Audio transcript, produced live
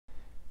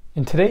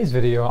In today's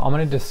video, I'm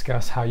going to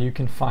discuss how you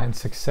can find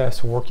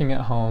success working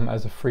at home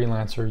as a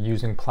freelancer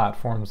using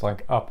platforms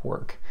like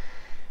Upwork.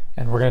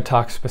 And we're going to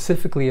talk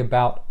specifically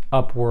about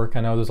Upwork. I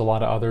know there's a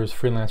lot of others,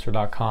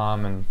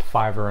 freelancer.com and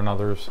Fiverr and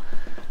others.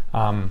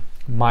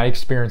 My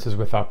experiences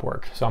with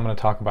Upwork. So I'm going to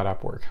talk about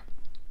Upwork.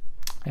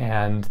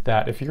 And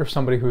that if you're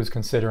somebody who is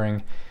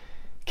considering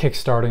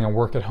kickstarting a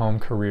work at home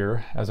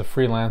career as a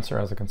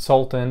freelancer, as a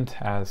consultant,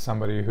 as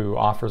somebody who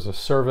offers a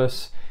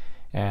service,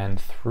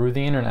 and through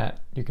the internet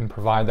you can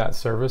provide that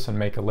service and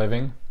make a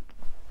living,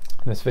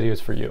 this video is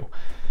for you.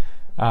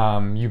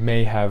 You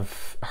may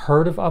have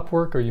heard of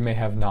Upwork or you may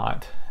have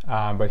not,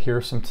 but here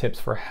are some tips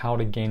for how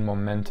to gain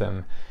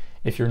momentum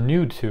if you're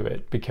new to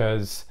it,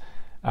 because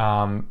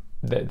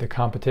the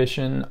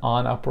competition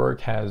on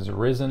Upwork has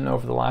risen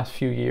over the last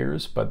few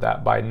years, but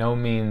that by no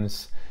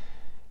means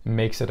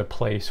makes it a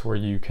place where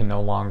you can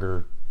no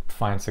longer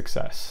find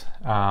success.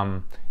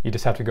 You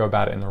just have to go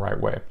about it in the right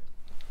way.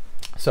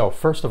 So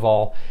first of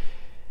all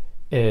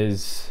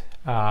is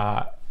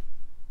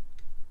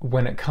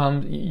when it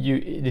comes,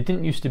 it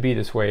didn't used to be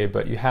this way,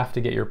 but you have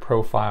to get your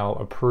profile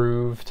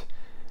approved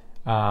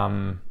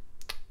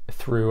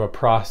through a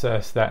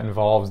process that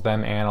involves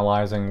them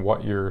analyzing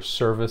what your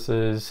service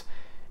is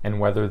and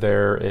whether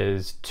there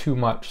is too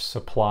much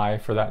supply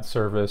for that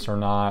service or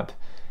not,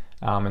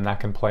 and that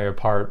can play a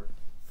part.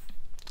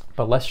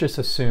 But let's just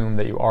assume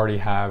that you already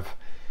have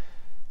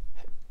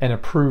an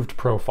approved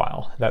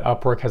profile that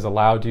Upwork has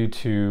allowed you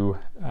to,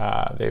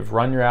 they've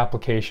run your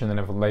application and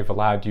they've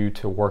allowed you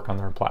to work on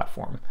their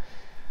platform.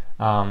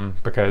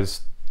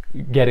 Because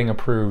getting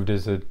approved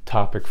is a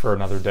topic for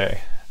another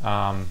day.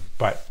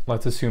 But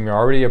let's assume you're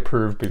already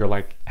approved, but you're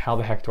like, how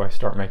the heck do I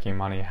start making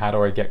money? How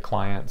do I get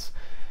clients?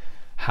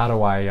 How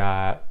do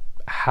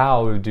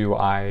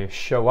I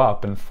show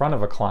up in front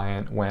of a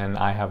client when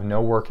I have no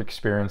work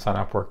experience on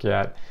Upwork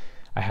yet?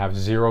 I have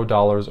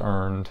 $0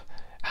 earned.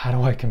 How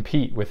do I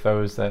compete with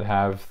those that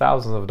have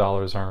thousands of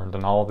dollars earned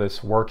and all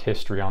this work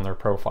history on their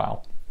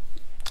profile?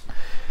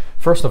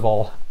 First of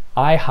all,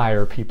 I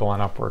hire people on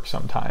Upwork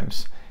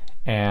sometimes,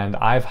 and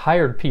I've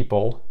hired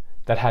people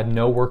that had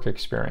no work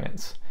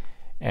experience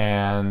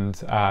and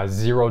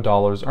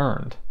 $0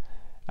 earned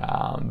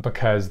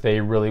because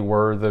they really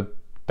were the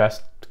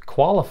best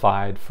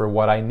qualified for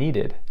what I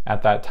needed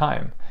at that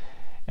time.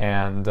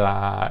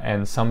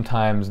 And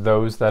sometimes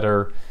those that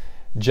are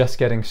just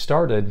getting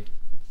started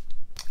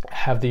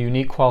have the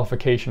unique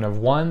qualification of,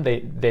 one,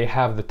 they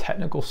have the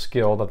technical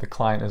skill that the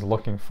client is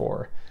looking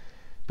for,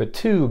 but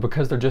two,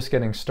 because they're just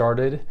getting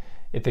started,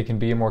 if they can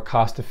be a more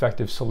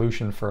cost-effective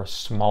solution for a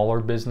smaller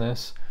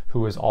business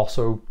who is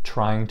also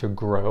trying to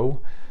grow.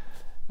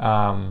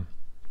 And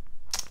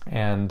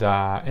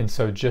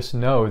so just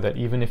know that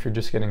even if you're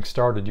just getting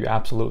started, you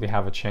absolutely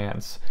have a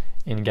chance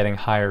in getting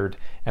hired.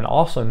 And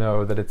also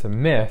know that it's a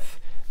myth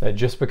that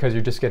just because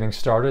you're just getting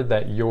started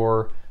that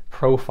your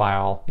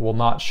profile will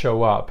not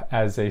show up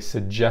as a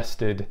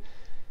suggested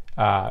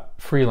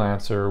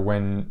freelancer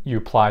when you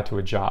apply to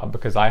a job,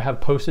 because I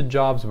have posted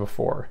jobs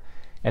before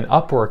and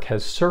Upwork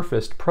has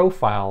surfaced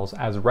profiles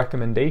as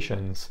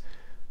recommendations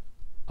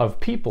of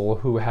people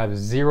who have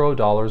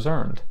 $0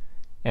 earned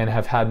and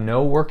have had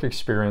no work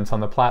experience on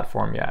the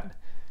platform yet,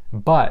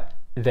 but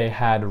they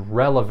had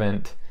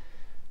relevant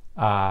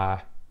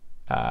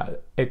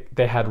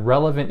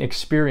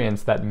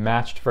experience that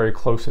matched very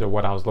closely to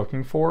what I was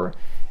looking for.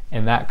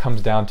 And that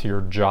comes down to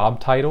your job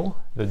title.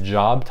 The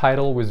job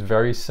title was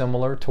very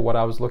similar to what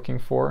I was looking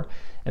for.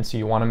 And so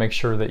you want to make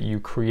sure that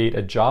you create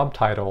a job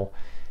title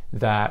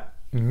that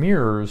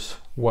mirrors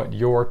what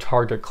your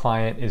target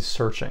client is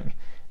searching.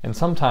 And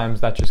sometimes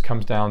that just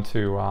comes down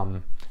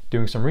to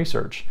doing some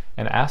research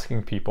and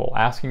asking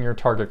your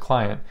target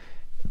client,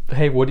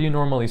 hey, what do you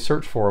normally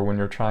search for when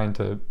you're trying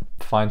to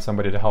find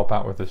somebody to help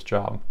out with this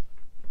job?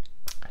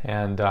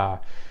 And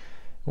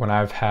when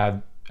I've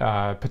had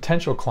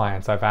potential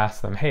clients, I've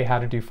asked them, hey, how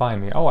did you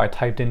find me? Oh, I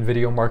typed in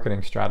video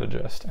marketing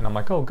strategist. And I'm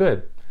like, oh,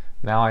 good.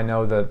 Now I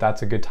know that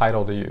that's a good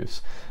title to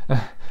use.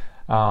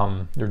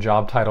 Your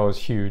job title is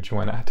huge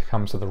when it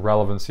comes to the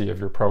relevancy of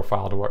your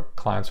profile to what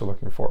clients are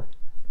looking for.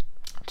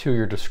 To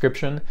your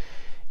description,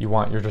 you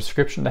want your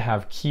description to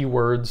have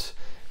keywords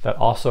that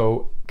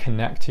also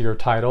connect to your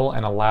title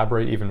and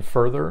elaborate even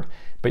further,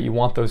 but you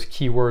want those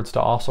keywords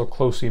to also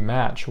closely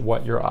match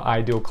what your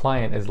ideal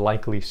client is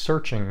likely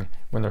searching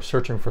when they're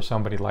searching for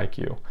somebody like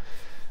you.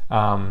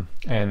 And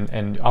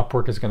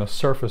Upwork is going to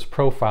surface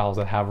profiles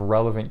that have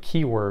relevant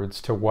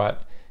keywords to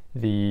what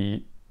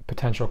the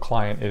potential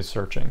client is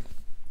searching.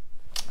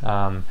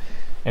 And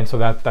so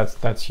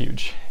that's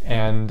huge.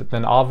 And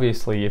then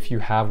obviously, if you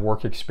have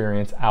work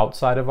experience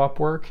outside of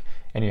Upwork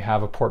and you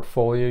have a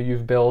portfolio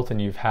you've built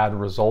and you've had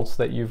results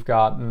that you've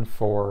gotten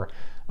for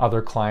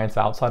other clients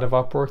outside of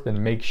Upwork,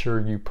 then make sure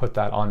you put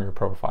that on your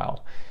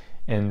profile.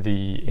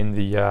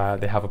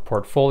 They have a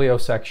portfolio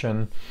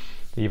section.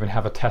 They even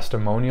have a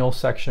testimonial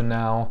section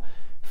now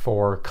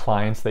for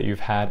clients that you've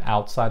had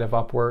outside of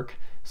Upwork.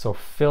 So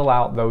fill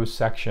out those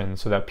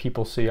sections so that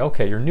people see,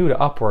 okay, you're new to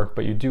Upwork,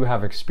 but you do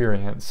have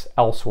experience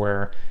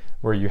elsewhere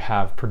where you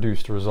have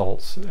produced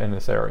results in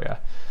this area.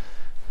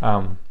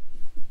 And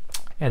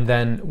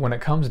then when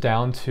it comes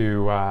down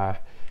to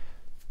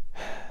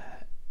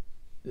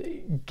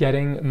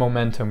getting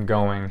momentum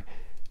going,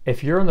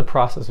 if you're in the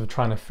process of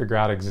trying to figure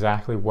out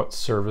exactly what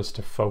service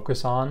to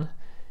focus on,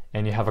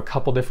 and you have a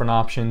couple different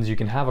options, you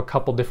can have a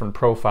couple different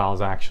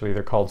profiles actually.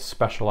 They're called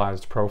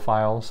specialized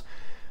profiles,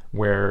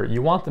 where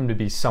you want them to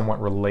be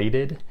somewhat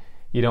related.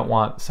 You don't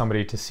want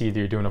somebody to see that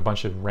you're doing a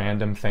bunch of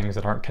random things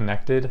that aren't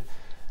connected.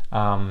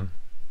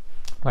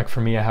 Like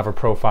for me, I have a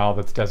profile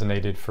that's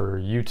designated for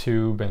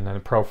YouTube, and then a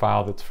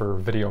profile that's for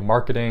video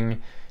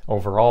marketing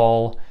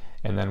overall,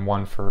 and then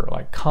one for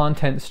like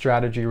content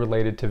strategy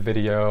related to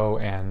video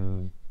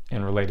and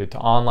related to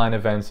online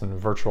events and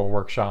virtual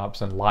workshops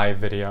and live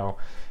video.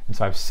 And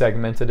so I've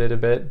segmented it a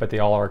bit, but they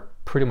all are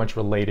pretty much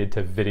related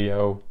to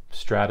video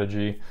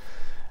strategy.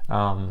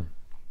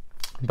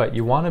 But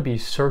you want to be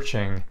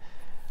searching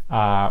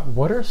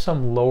what are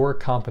some lower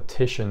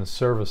competition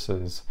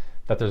services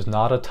that there's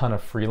not a ton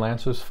of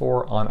freelancers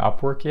for on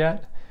Upwork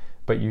yet,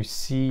 but you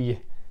see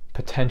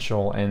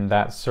potential in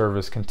that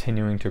service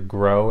continuing to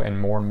grow and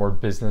more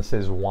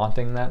businesses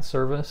wanting that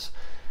service.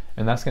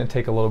 And that's going to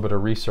take a little bit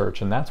of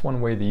research, and that's one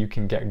way that you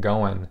can get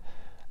going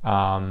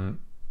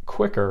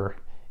quicker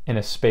in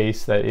a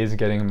space that is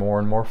getting more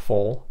and more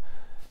full.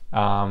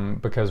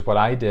 Because what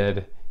I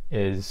did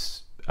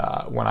is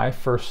when I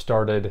first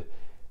started,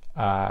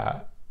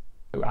 I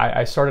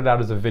started out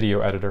as a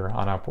video editor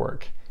on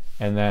Upwork,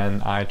 and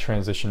then I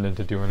transitioned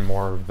into doing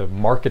more of the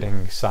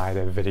marketing side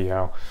of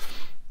video.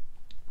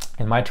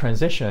 And my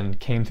transition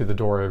came through the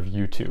door of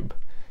YouTube,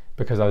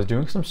 because I was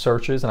doing some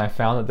searches and I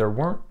found that there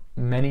weren't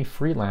many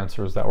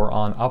freelancers that were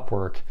on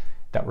Upwork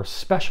that were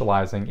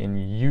specializing in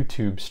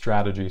YouTube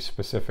strategy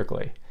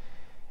specifically.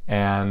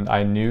 And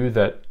I knew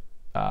that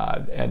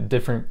at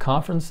different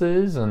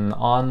conferences and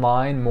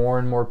online, more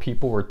and more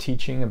people were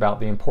teaching about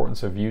the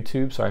importance of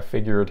YouTube. So I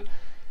figured,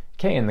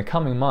 okay, in the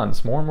coming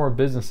months, more and more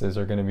businesses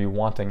are going to be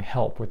wanting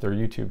help with their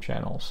YouTube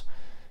channels.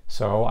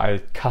 So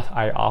I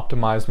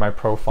optimized my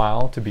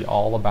profile to be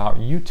all about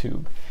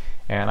YouTube.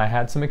 And I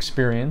had some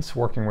experience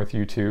working with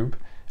YouTube,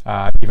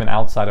 even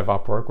outside of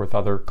Upwork with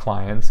other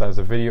clients as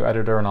a video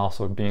editor and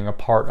also being a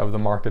part of the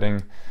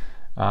marketing.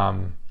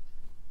 I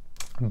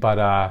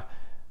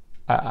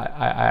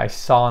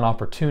saw an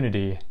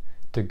opportunity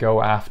to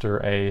go after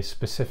a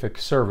specific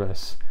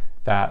service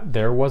that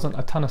there wasn't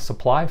a ton of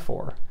supply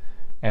for.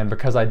 And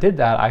because I did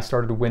that, I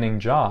started winning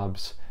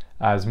jobs.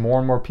 As more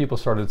and more people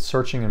started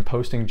searching and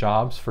posting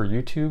jobs for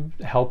YouTube,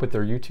 help with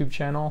their YouTube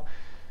channel,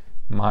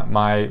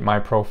 my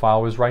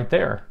profile was right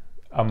there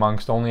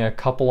amongst only a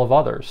couple of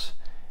others.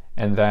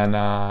 And then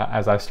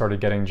as I started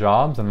getting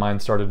jobs and mine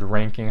started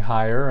ranking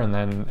higher, and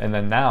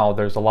then now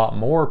there's a lot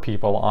more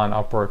people on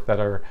Upwork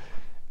that are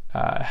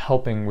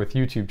helping with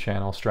YouTube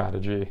channel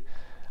strategy,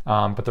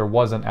 but there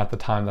wasn't at the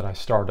time that I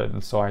started.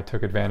 And so I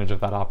took advantage of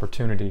that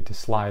opportunity to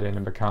slide in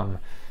and become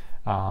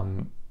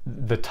one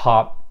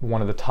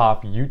of the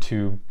top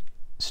YouTube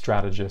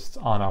strategists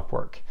on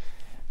Upwork.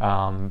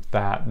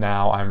 That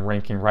now I'm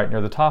ranking right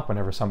near the top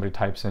whenever somebody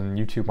types in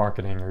YouTube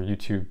marketing or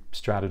YouTube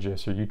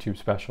strategist or YouTube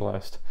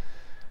specialist.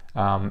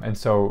 And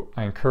so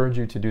I encourage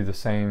you to do the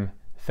same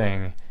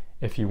thing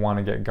if you want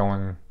to get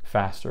going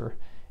faster,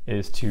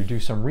 is to do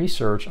some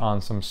research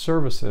on some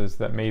services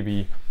that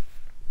maybe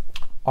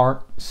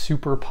aren't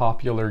super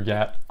popular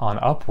yet on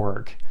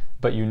Upwork,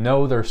 but you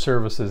know they're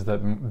services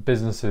that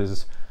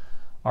businesses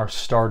are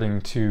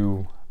starting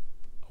to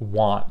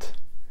want,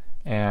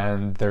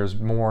 and there's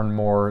more and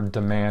more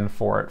demand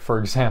for it. For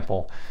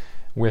example,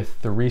 with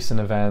the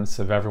recent events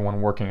of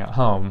everyone working at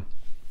home,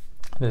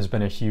 there's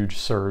been a huge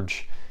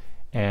surge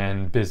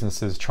in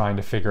businesses trying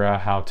to figure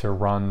out how to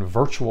run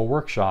virtual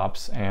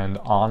workshops and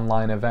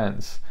online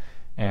events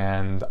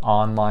and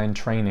online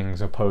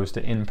trainings opposed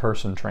to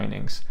in-person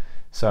trainings.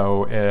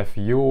 So if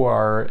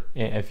you're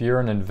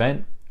an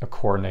event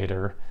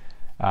coordinator,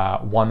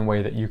 one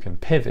way that you can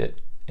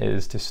pivot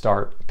is to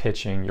start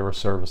pitching your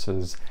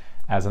services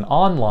as an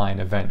online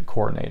event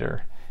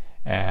coordinator,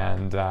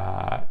 and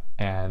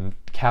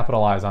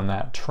capitalize on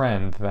that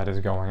trend that is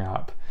going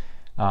up,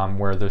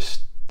 where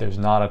there's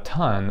not a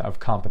ton of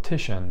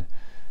competition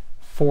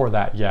for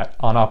that yet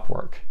on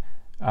Upwork.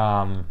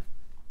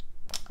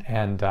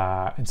 And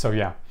so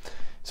yeah,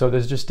 so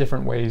there's just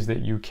different ways that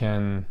you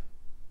can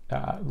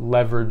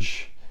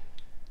leverage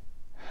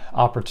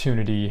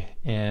opportunity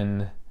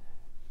in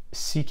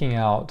seeking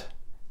out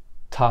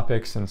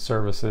topics and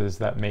services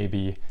that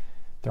maybe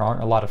there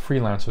aren't a lot of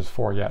freelancers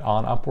for yet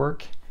on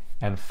Upwork,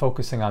 and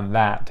focusing on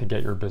that to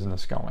get your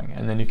business going.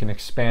 And then you can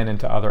expand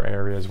into other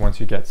areas once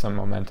you get some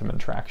momentum and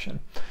traction.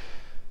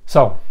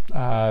 So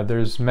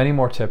there's many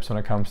more tips when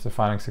it comes to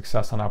finding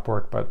success on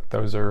Upwork, but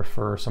those are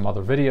for some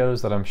other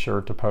videos that I'm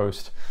sure to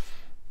post.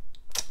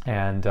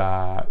 And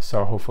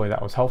so hopefully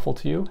that was helpful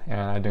to you, and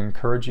I'd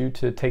encourage you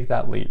to take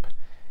that leap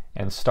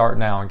and start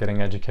now on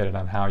getting educated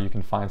on how you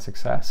can find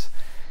success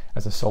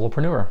as a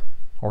solopreneur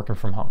working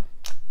from home.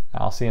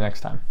 I'll see you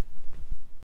next time.